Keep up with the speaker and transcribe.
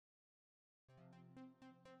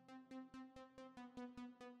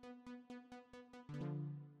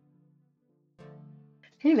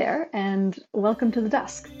Hey there, and welcome to The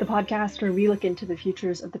Desk, the podcast where we look into the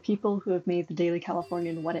futures of the people who have made the Daily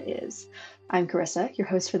Californian what it is. I'm Carissa, your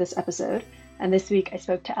host for this episode, and this week I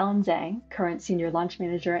spoke to Ellen Zeng, current senior launch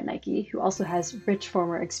manager at Nike, who also has rich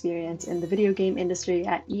former experience in the video game industry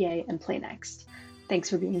at EA and PlayNext.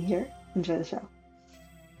 Thanks for being here. Enjoy the show.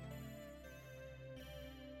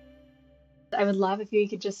 I would love if you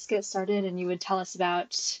could just get started and you would tell us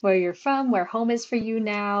about where you're from, where home is for you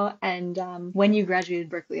now, and when you graduated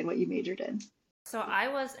Berkeley and what you majored in. So I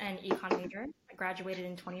was an econ major. I graduated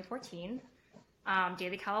in 2014,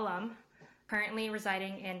 Daily Cal alum, currently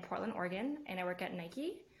residing in Portland, Oregon, and I work at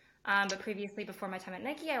Nike. But previously, before my time at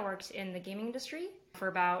Nike, I worked in the gaming industry for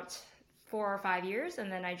about 4 or 5 years,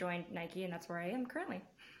 and then I joined Nike, and that's where I am currently.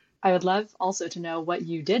 I would love also to know what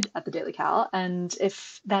you did at the Daily Cal and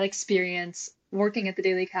if that experience working at the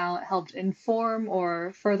Daily Cal helped inform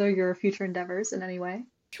or further your future endeavors in any way.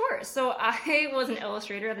 Sure. So I was an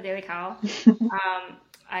illustrator at the Daily Cal.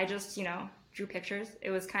 I just, drew pictures.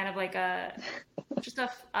 It was kind of like just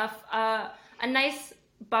a nice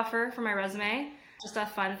buffer for my resume. Just a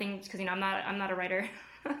fun thing because I'm not a writer.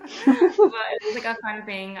 But it was like a fun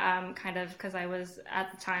thing, kind of because I was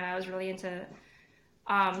at the time I was really into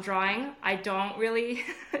drawing. I don't really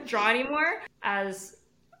draw anymore as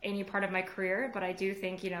any part of my career, but I do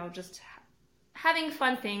think, just having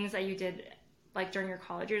fun things that you did like during your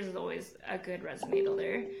college years is always a good resume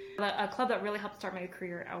builder. A club that really helped start my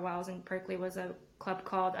career while I was in Berkeley was a club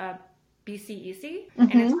called BCEC,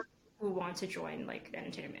 and it's for people who want to join like the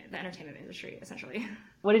entertainment industry, essentially.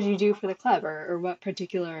 What did you do for the club, or what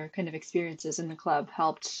particular kind of experiences in the club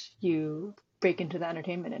helped you break into the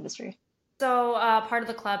entertainment industry? So part of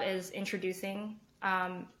the club is introducing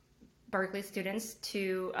Berkeley students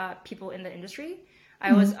to people in the industry.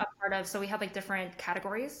 I was a part of, so we had like different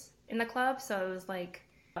categories in the club. So it was like,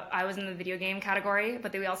 I was in the video game category,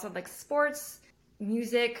 but then we also had like sports,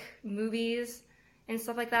 music, movies, and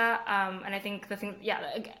stuff like that. And I think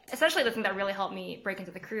essentially the thing that really helped me break into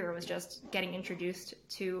the career was just getting introduced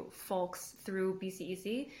to folks through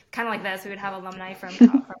BCEC. Kind of like this, we would have alumni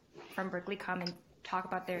from Berkeley come and talk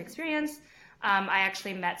about their experience. I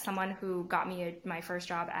actually met someone who got me my first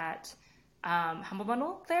job at Humble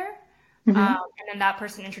Bundle there. And then that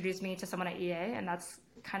person introduced me to someone at EA, and that's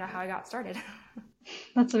kind of how I got started.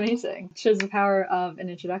 That's amazing. Shows the power of an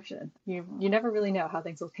introduction. You never really know how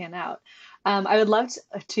things will pan out. I would love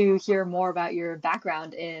to hear more about your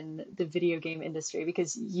background in the video game industry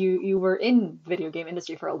because you were in the video game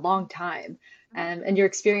industry for a long time. And your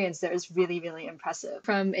experience there is really, really impressive.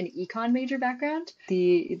 From an econ major background,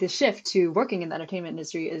 the shift to working in the entertainment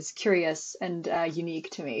industry is curious and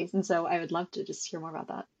unique to me. And so I would love to just hear more about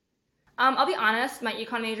that. I'll be honest, my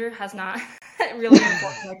econ major has not really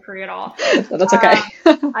informed my career at all. So that's okay.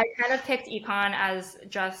 I kind of picked econ as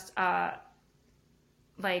just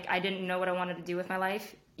like I didn't know what I wanted to do with my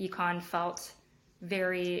life. Econ felt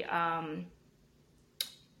very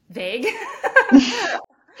vague.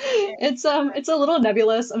 It's a little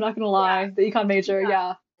nebulous, I'm not gonna lie. The econ major,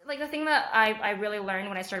 yeah. Like the thing that I really learned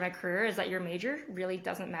when I started my career is that your major really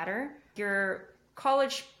doesn't matter. Your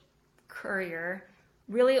college career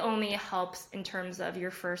really only helps in terms of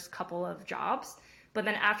your first couple of jobs. But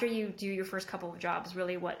then after you do your first couple of jobs,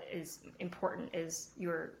 really what is important is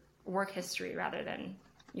your work history rather than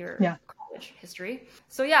your college history.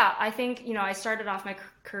 So yeah, I think, I started off my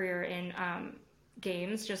career in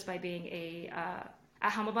games just by being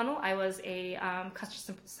at Humble Bundle. I was a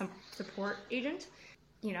customer support agent,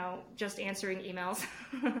 just answering emails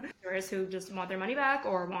who just want their money back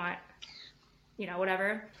or want,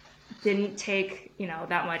 whatever. Didn't take,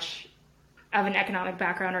 that much of an economic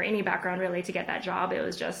background or any background really to get that job. It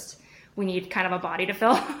was just, we need kind of a body to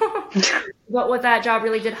fill. But what that job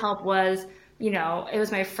really did help was, it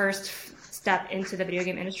was my first step into the video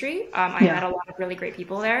game industry. I met a lot of really great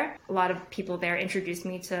people there. A lot of people there introduced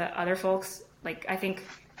me to other folks. Like, I think,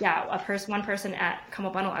 one person at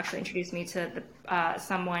Humble Bundle actually introduced me to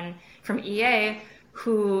someone from EA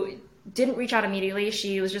who didn't reach out immediately.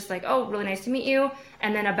 She was just like, oh, really nice to meet you.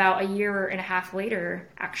 And then about a year and a half later,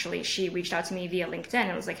 actually, she reached out to me via LinkedIn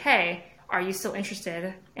and was like, hey, are you still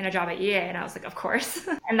interested in a job at EA? And I was like, of course.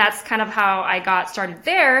 And that's kind of how I got started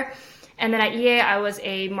there. And then at EA, I was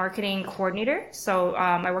a marketing coordinator. So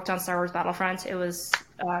I worked on Star Wars Battlefront. It was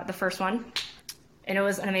the first one. And it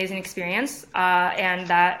was an amazing experience. And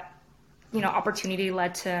that, opportunity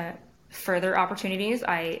led to further opportunities.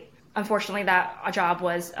 Unfortunately, that job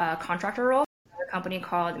was a contractor role for a company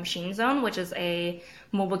called Machine Zone, which is a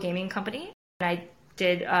mobile gaming company. And I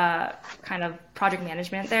did kind of project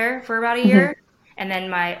management there for about a year. And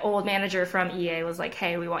then my old manager from EA was like,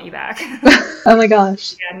 "Hey, we want you back." Oh my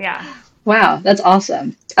gosh. And yeah. Wow, that's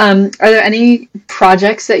awesome. Are there any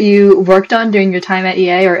projects that you worked on during your time at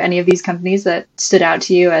EA or any of these companies that stood out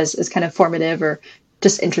to you as kind of formative or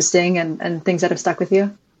just interesting and things that have stuck with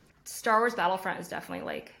you? Star Wars Battlefront is definitely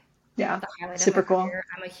like Yeah, the highlight of my super cool. career.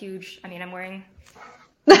 I'm wearing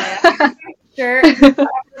my shirt from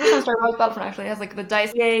Star Wars Battlefront actually. It has like the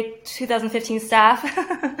DICE EA 2015 staff.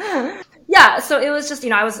 Yeah, so it was just,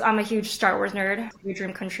 I'm a huge Star Wars nerd. My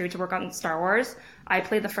dream come true to work on Star Wars. I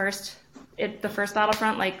played the first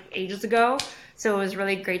Battlefront like ages ago, so it was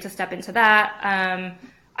really great to step into that.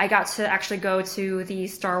 I got to actually go to the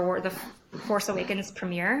Force Awakens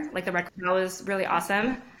premiere, like that was really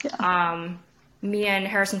awesome. Yeah. Me and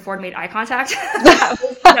Harrison Ford made eye contact. That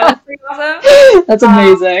was pretty awesome. That's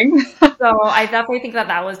amazing. So I definitely think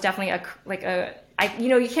that was definitely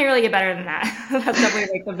you can't really get better than that. That's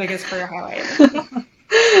definitely like the biggest career highlight.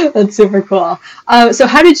 That's super cool. So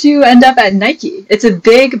how did you end up at Nike? It's a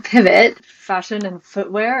big pivot, fashion and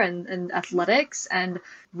footwear and athletics, and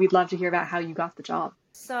we'd love to hear about how you got the job.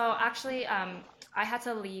 So actually, I had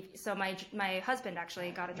to leave. So my husband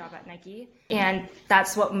actually got a job at Nike, and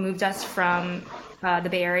that's what moved us from the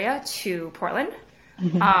Bay Area to Portland.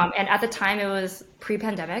 And at the time, it was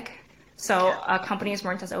pre-pandemic, so companies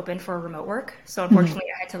weren't as open for remote work. So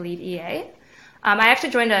unfortunately, I had to leave EA. I actually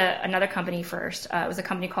joined another company first. It was a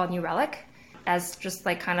company called New Relic as just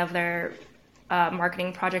like kind of their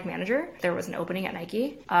marketing project manager. There was an opening at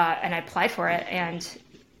Nike, and I applied for it and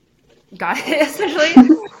got it essentially.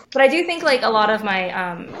 But I do think like a lot of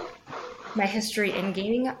my history in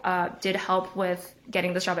gaming did help with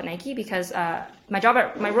getting this job at Nike because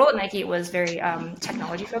my role at Nike was very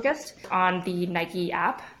technology focused on the Nike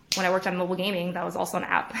app. When I worked on mobile gaming, that was also an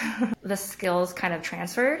app. The skills kind of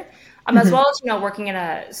transferred, as well as working in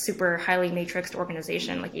a super highly matrixed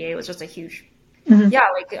organization like EA was just a huge yeah.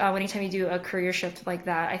 Like anytime you do a career shift like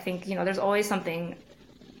that, I think there's always something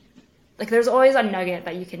like there's always a nugget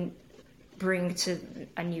that you can bring to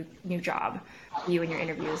a new job, you and your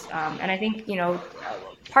interviews. And I think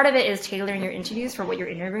part of it is tailoring your interviews for what you're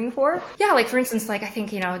interviewing for. Yeah, like for instance, like I think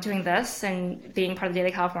doing this and being part of the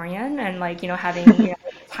Daily Californian and like having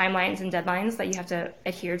timelines and deadlines that you have to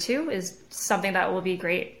adhere to is something that will be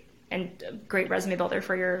great and a great resume builder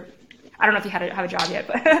for your. I don't know if you have a job yet,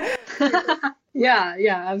 but Yeah,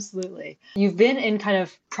 yeah, absolutely. You've been in kind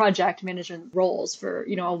of project management roles for,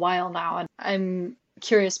 a while now, and I'm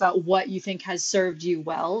curious about what you think has served you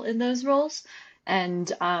well in those roles and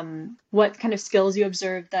what kind of skills you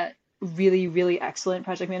observed that really, really excellent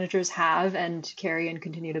project managers have and carry and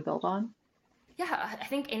continue to build on. yeah, I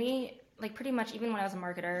think pretty much even when I was a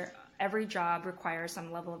marketer, every job requires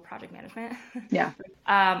some level of project management. Yeah.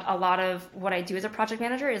 A lot of what I do as a project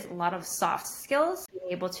manager is a lot of soft skills,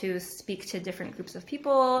 being able to speak to different groups of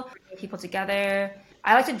people, bring people together.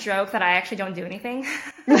 I like to joke that I actually don't do anything.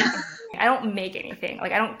 I don't make anything.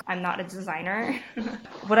 I'm not a designer.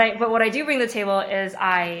 But what I do bring to the table is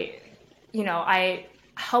I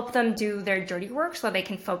help them do their dirty work so they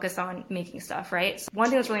can focus on making stuff, right? So one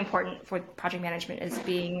thing that's really important for project management is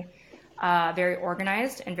being very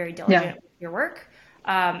organized and very diligent with your work.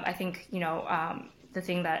 I think, the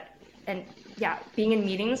thing that, and yeah, being in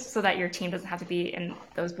meetings so that your team doesn't have to be in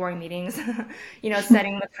those boring meetings,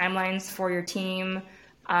 setting the timelines for your team,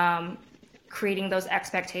 creating those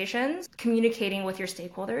expectations, communicating with your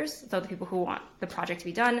stakeholders, so the people who want the project to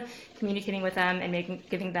be done, communicating with them and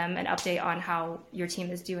giving them an update on how your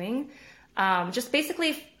team is doing. Just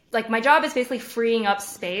basically, like my job is basically freeing up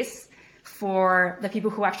space for the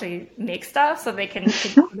people who actually make stuff so they can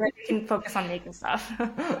focus on making stuff.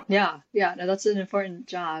 Yeah, yeah, no, that's an important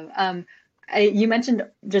job. You mentioned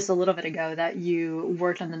just a little bit ago that you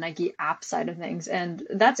worked on the Nike app side of things, and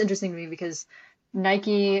that's interesting to me because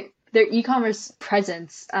Nike, their e-commerce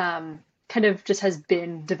presence, kind of just has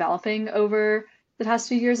been developing over the past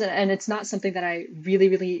few years, and it's not something that I really,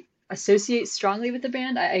 really associate strongly with the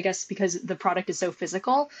brand, I guess because the product is so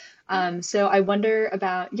physical. So I wonder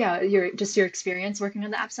about, yeah, your experience working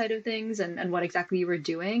on the app side of things and what exactly you were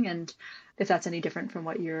doing and if that's any different from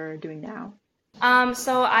what you're doing now.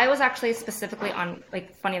 So I was actually specifically on,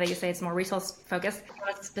 like, funny that you say it's more retail focused, on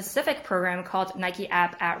a specific program called Nike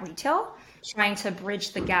App at Retail, trying to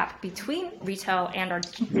bridge the gap between retail and our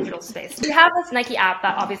digital space. We have this Nike app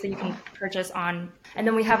that obviously you can purchase on, and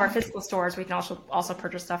then we have our physical stores we can also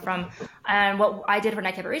purchase stuff from. And what I did for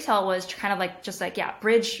Nike App at Retail was to kind of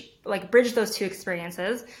bridge those two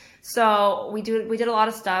experiences. So we did a lot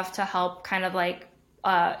of stuff to help kind of as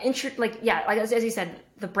you said,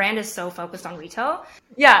 the brand is so focused on retail.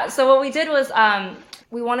 Yeah. So what we did was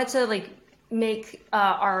we wanted to make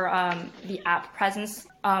the app presence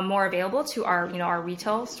more available to our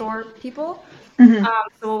retail store people. Hmm.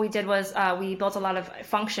 So what we did was we built a lot of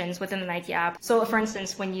functions within the Nike app. So for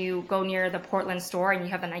instance, when you go near the Portland store and you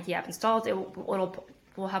have the Nike app installed,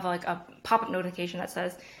 will have like a pop-up notification that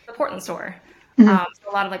says the Portland store. Hmm. So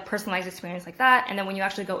a lot of like personalized experience like that. And then when you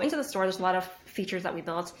actually go into the store, there's a lot of features that we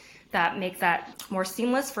built that make that more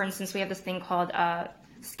seamless. For instance, we have this thing called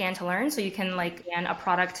scan to learn. So you can like scan a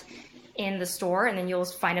product in the store and then you'll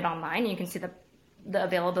find it online. And you can see the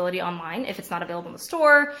availability online. If it's not available in the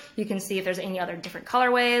store, you can see if there's any other different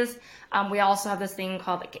colorways. We also have this thing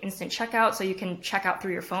called like instant checkout. So you can check out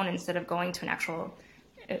through your phone instead of going to an actual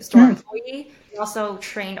store employee. We also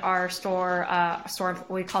trained our store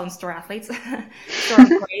we call them store athletes, store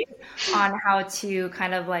employees, on how to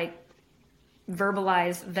kind of like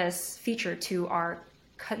verbalize this feature to our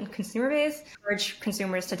consumer base, urge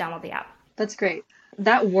consumers to download the app. That's great.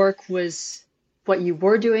 That work was what you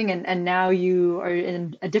were doing, and now you are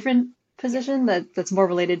in a different position that's more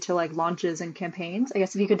related to like launches and campaigns. I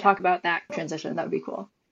guess if you could talk about that transition, that would be cool.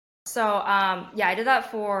 So yeah, I did that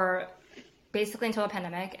for basically until the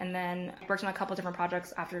pandemic, and then worked on a couple different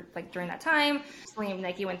projects after, like during that time.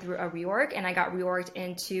 Nike went through a reorg, and I got reorged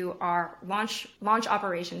into our launch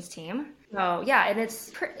operations team. So yeah, and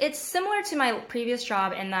it's similar to my previous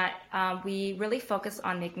job in that we really focus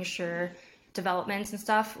on making sure developments and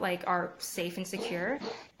stuff like are safe and secure.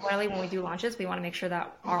 Literally, when we do launches, we want to make sure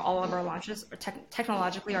that all of our launches are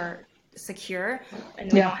technologically are secure,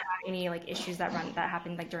 and we don't have any like issues that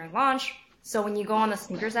happen like during launch. So when you go on the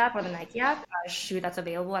sneakers app or the Nike app, a shoe that's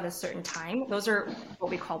available at a certain time, those are what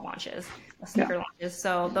we call launches, sneaker launches.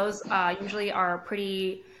 So those usually are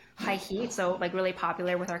pretty high heat, so like really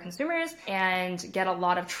popular with our consumers and get a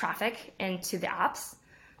lot of traffic into the apps.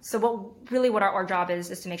 So what our job is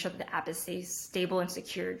to make sure that the app is stable and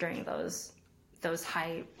secure during those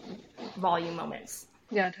high volume moments.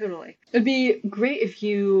 Yeah, totally. It'd be great if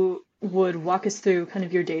you would walk us through kind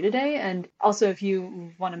of your day to day, and also if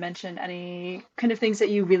you want to mention any kind of things that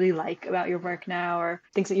you really like about your work now or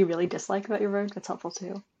things that you really dislike about your work, that's helpful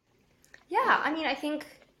too. Yeah, I mean, I think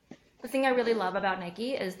the thing I really love about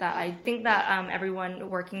Nike is that I think that everyone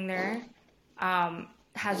working there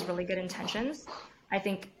has really good intentions. I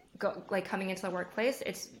think like coming into the workplace,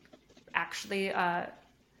 it's actually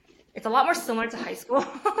it's a lot more similar to high school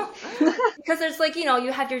because there's like, you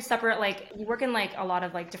have your separate, like you work in like a lot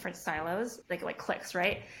of like different silos, like cliques,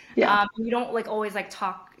 right? Yeah. You don't like always like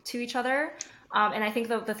talk to each other. And I think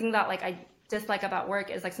the thing that like I dislike about work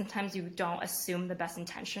is like sometimes you don't assume the best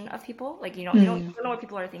intention of people. Like, you don't know what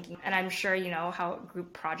people are thinking. And I'm sure you know how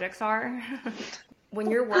group projects are. When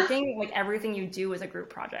you're working, like everything you do is a group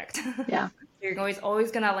project. Yeah. You're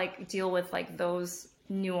always gonna like deal with like those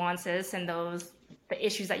nuances and the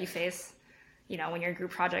issues that you face, when you're a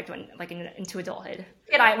group project, when like into adulthood.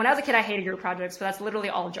 When I was a kid, I hated group projects, but that's literally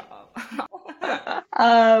all job.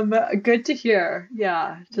 Good to hear.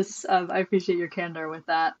 Yeah, just I appreciate your candor with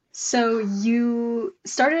that. So you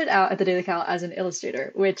started out at the Daily Cal as an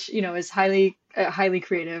illustrator, which is a highly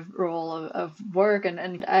creative role of work,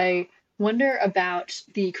 and I wonder about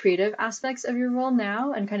the creative aspects of your role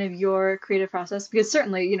now and kind of your creative process, because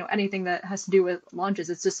certainly anything that has to do with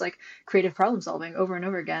launches, it's just like creative problem solving over and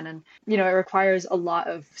over again, and it requires a lot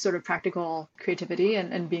of sort of practical creativity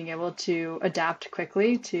and being able to adapt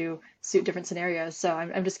quickly to suit different scenarios. So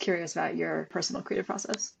I'm just curious about your personal creative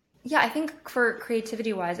process. Yeah, I think for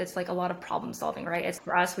creativity wise, it's like a lot of problem solving, right? It's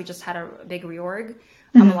for us, we just had a big reorg.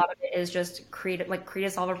 A lot of it is just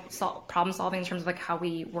problem solving in terms of like how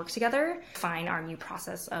we work together, find our new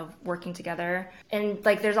process of working together. And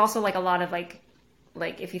like there's also like a lot of like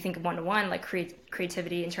if you think of one-to-one, like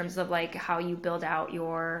creativity in terms of like how you build out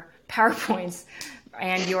your PowerPoints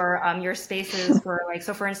and your spaces for like,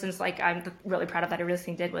 so for instance, like I'm really proud of that. I really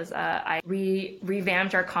think did was I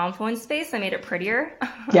revamped our Confluence space. I made it prettier.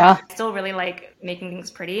 Yeah. Still really like making things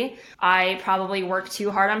pretty. I probably work too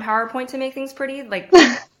hard on PowerPoint to make things pretty. Like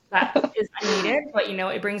that is unneeded, but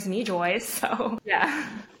it brings me joy. So yeah.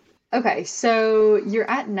 Okay, so you're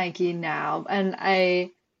at Nike now, and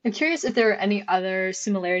I'm curious if there are any other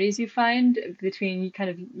similarities you find between kind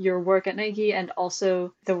of your work at Nike and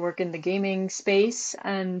also the work in the gaming space,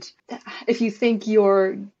 and if you think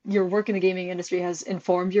your work in the gaming industry has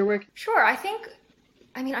informed your work. Sure, I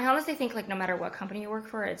honestly think like no matter what company you work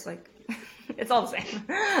for, it's like it's all the same.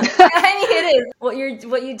 It is.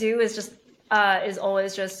 What you do is just is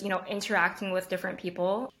always just interacting with different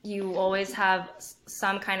people. You always have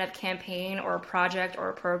some kind of campaign or a project or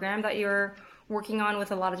a program that you're working on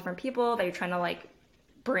with a lot of different people that you're trying to like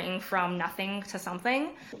bring from nothing to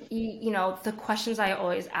something. The questions I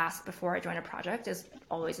always ask before I join a project is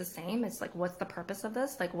always the same. It's like, what's the purpose of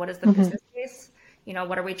this? Like, what is the Hmm. business case?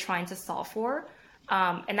 What are we trying to solve for?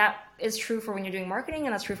 And that is true for when you're doing marketing,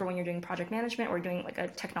 and that's true for when you're doing project management or doing like a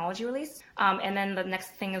technology release. And then the next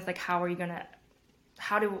thing is like, how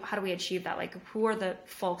do we achieve that? Like, who are the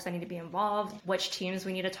folks that need to be involved? Which teams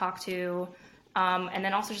we need to talk to? And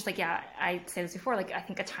then also just like, yeah, I say this before, like, I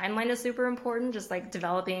think a timeline is super important. Just like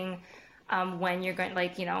developing when you're going,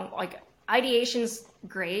 like, like ideation's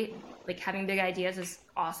great. Like having big ideas is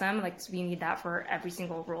awesome. Like we need that for every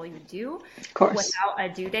single role you do. Of But course. without a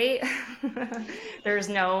due date, there's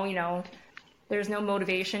no, there's no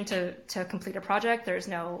motivation to complete a project. There's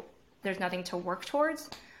nothing to work towards.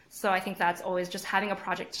 So I think that's always just having a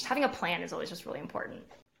project, just having a plan is always just really important.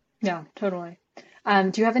 Yeah, totally.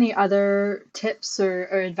 Do you have any other tips or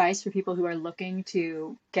advice for people who are looking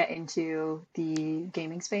to get into the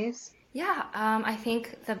gaming space? Yeah, I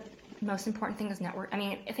think the most important thing is network. I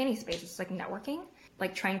mean, if any space, it's like networking,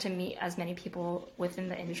 like trying to meet as many people within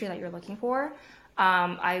the industry that you're looking for.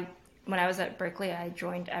 I When I was at Berkeley, I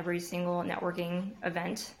joined every single networking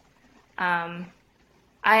event. Um,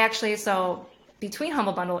 I actually, so between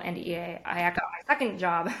Humble Bundle and EA, I got my second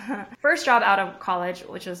job, first job out of college,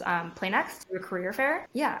 which was Play Next, a career fair.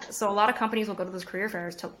 Yeah, so a lot of companies will go to those career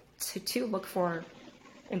fairs to look for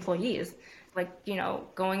employees. Like,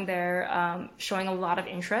 going there, showing a lot of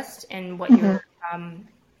interest in what Hmm. you're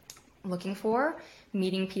looking for,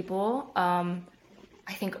 meeting people.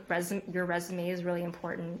 I think your resume is really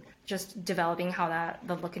important. Just developing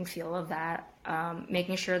the look and feel of that,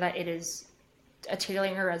 making sure that it is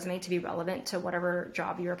tailoring your resume to be relevant to whatever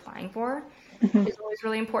job you're applying for Hmm. is always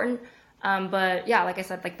really important. But yeah, like I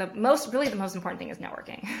said, like the most important thing is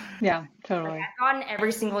networking. Yeah, Like totally. I've gotten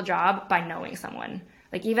every single job by knowing someone.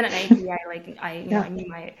 Like even at Nike, Yeah.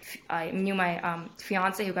 I knew my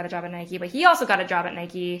fiance who got a job at Nike, but he also got a job at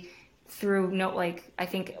Nike through no like I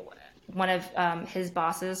think one of his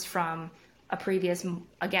bosses from a previous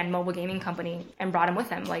again mobile gaming company and brought him with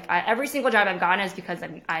him. Like every single job I've gotten is because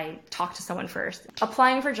I talked to someone first.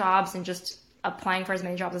 Applying for jobs and just applying for as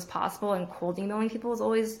many jobs as possible and cold emailing people is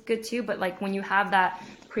always good too. But like when you have that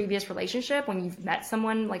previous relationship, when you've met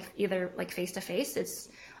someone like either like face to face, it's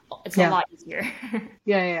a Yeah. lot easier.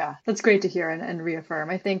 Yeah. That's great to hear and reaffirm.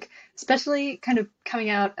 I think, especially kind of coming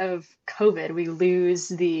out of COVID, we lose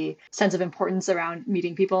the sense of importance around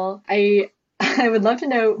meeting people. I would love to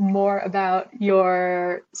know more about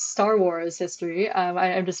your Star Wars history.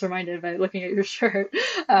 I'm just reminded by looking at your shirt,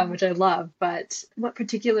 which I love. But what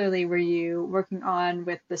particularly were you working on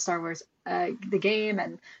with the Star Wars, the game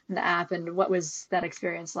and the app, and what was that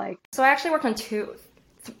experience like? So I actually worked on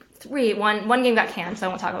three. One game got canned, so I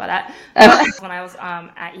won't talk about that. Oh, But when I was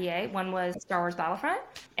at EA, one was Star Wars Battlefront,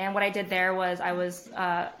 and what I did there was I was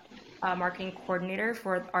a marketing coordinator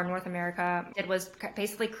for our North America. It was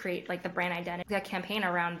basically create like the brand identity, a campaign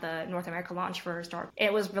around the North America launch for Star Wars.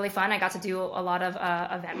 It was really fun. I got to do a lot of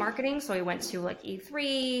event marketing. So we went to like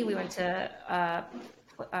E3, we went to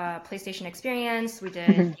PlayStation Experience, we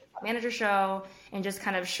did manager show, and just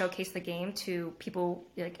kind of showcase the game to people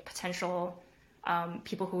like potential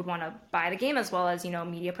people who would want to buy the game, as well as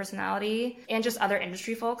media personality and just other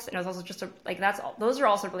industry folks. And it was also just those are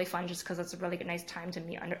also really fun, just because it's a really good, nice time to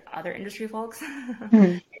meet other industry folks.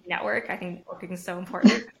 Network. I think networking is so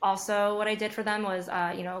important. Also, what I did for them was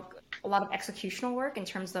a lot of executional work in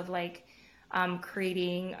terms of like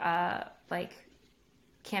creating like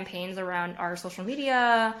campaigns around our social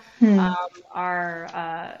media, hmm.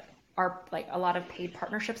 our like a lot of paid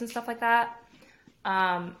partnerships and stuff like that.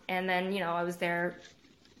 And then, I was there,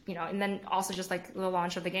 and then also just like the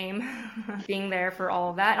launch of the game, being there for all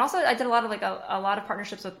of that. And also I did a lot of like a lot of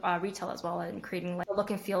partnerships with retail as well, and creating like a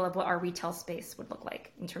look and feel of what our retail space would look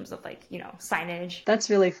like in terms of like, signage. That's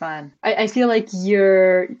really fun. I feel like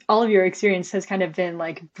all of your experience has kind of been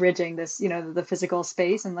like bridging this, the physical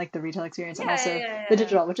space and like the retail experience and Yeah, yeah, also yeah, the yeah.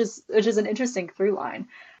 digital, which is an interesting through line.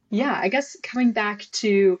 Yeah, I guess coming back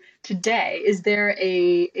to today, is there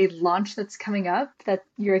a launch that's coming up that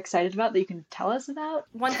you're excited about that you can tell us about?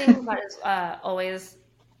 One thing that is always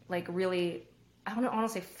like really, I don't want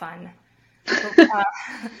to say fun, but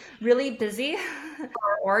really busy for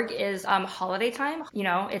our org is holiday time.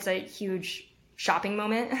 It's a huge shopping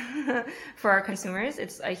moment for our consumers.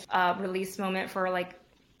 It's a release moment for like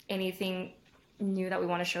anything new that we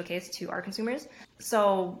want to showcase to our consumers.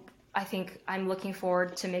 So I think I'm looking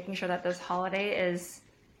forward to making sure that this holiday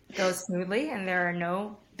goes smoothly and there are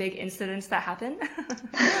no big incidents that happen.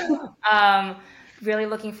 um, really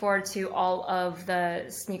looking forward to all of the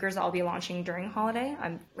sneakers that I'll be launching during holiday.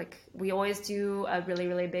 We always do a really,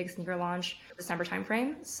 really big sneaker launch December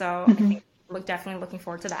timeframe. So I think definitely looking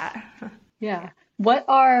forward to that. Yeah. What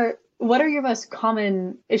are your most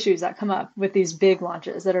common issues that come up with these big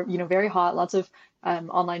launches that are, very hot, lots of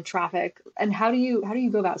online traffic, and how do you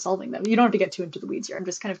go about solving them? You don't have to get too into the weeds here. I'm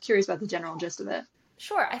just kind of curious about the general gist of it.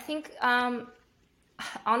 Sure. I think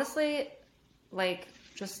honestly,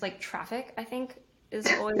 just like traffic, I think is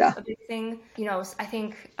always Yeah. a big thing. I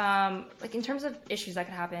think in terms of issues that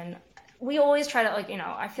could happen, we always try to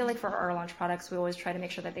I feel like for our launch products, we always try to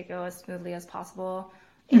make sure that they go as smoothly as possible.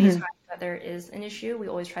 Anytime that there is an issue, we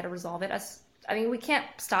always try to resolve it we can't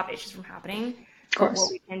stop issues from happening, Of but what course.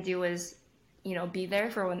 we can do is, be there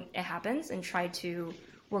for when it happens and try to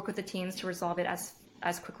work with the teams to resolve it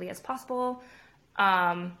as quickly as possible.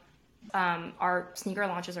 Our sneaker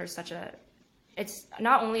launches are it's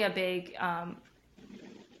not only a big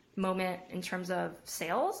moment in terms of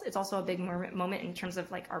sales, it's also a big moment in terms of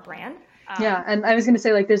like our brand. Yeah, and I was going to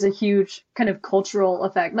say, like, there's a huge kind of cultural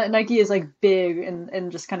effect. Nike is like big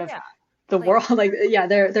and just kind of Yeah, the like world. Like, yeah,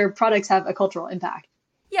 their products have a cultural impact.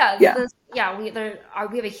 yeah, Yeah, we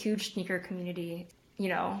have a huge sneaker community,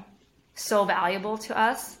 so valuable to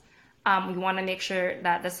us. We want to make sure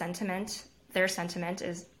that their sentiment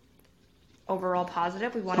is overall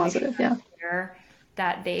positive. We want to make sure positive. Yeah,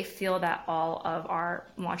 that they feel that all of our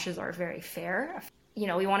launches are very fair. We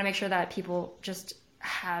want to make sure that people just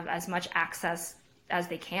have as much access as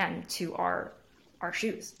they can to our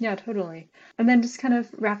shoes. yeah, totally. And then just kind of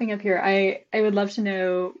wrapping up here, I would love to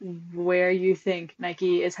know where you think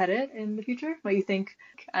Nike is headed in the future. What you think,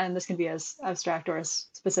 and this can be as abstract or as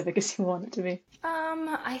specific as you want it to be.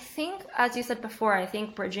 I think, as you said before, I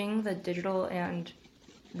think bridging the digital and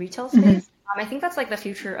retail space. I think that's like the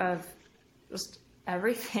future of just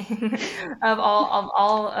everything of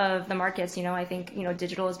all of the markets. I think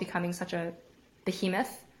digital is becoming such a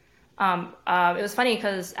behemoth. It was funny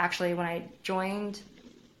because actually when I joined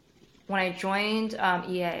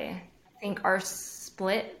EA, I think our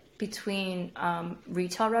split between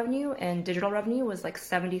retail revenue and digital revenue was like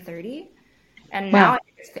 70-30, and now Wow. I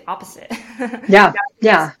think it's the opposite. Yeah, Now I think it's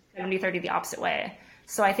yeah, 70-30 the opposite way.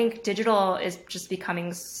 So I think digital is just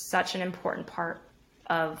becoming such an important part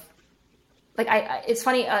of it's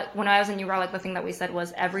funny, when I was in New York, the thing that we said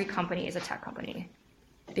was every company is a tech company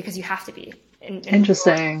because you have to be in order to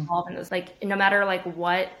interesting. involve in this. Like no matter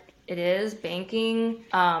what it is, banking,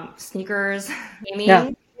 sneakers, Yeah,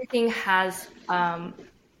 gaming, everything has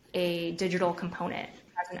a digital component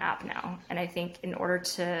as an app now. And I think in order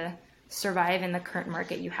to survive in the current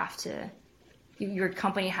market, your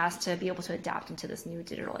company has to be able to adapt into this new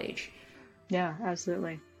digital age. yeah,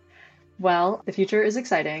 absolutely. Well, the future is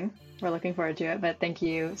exciting. We're looking forward to it, but thank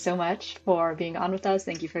you so much for being on with us.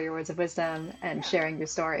 Thank you for your words of wisdom and Yeah, sharing your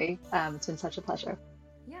story. It's been such a pleasure.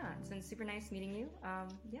 yeah, it's been super nice meeting you.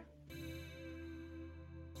 Yeah.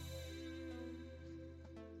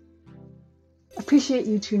 Appreciate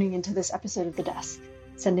you tuning into this episode of The Desk.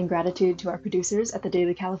 Sending gratitude to our producers at the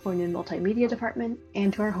Daily Californian Multimedia Department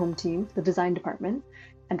and to our home team, the Design Department,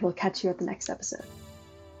 and we'll catch you at the next episode.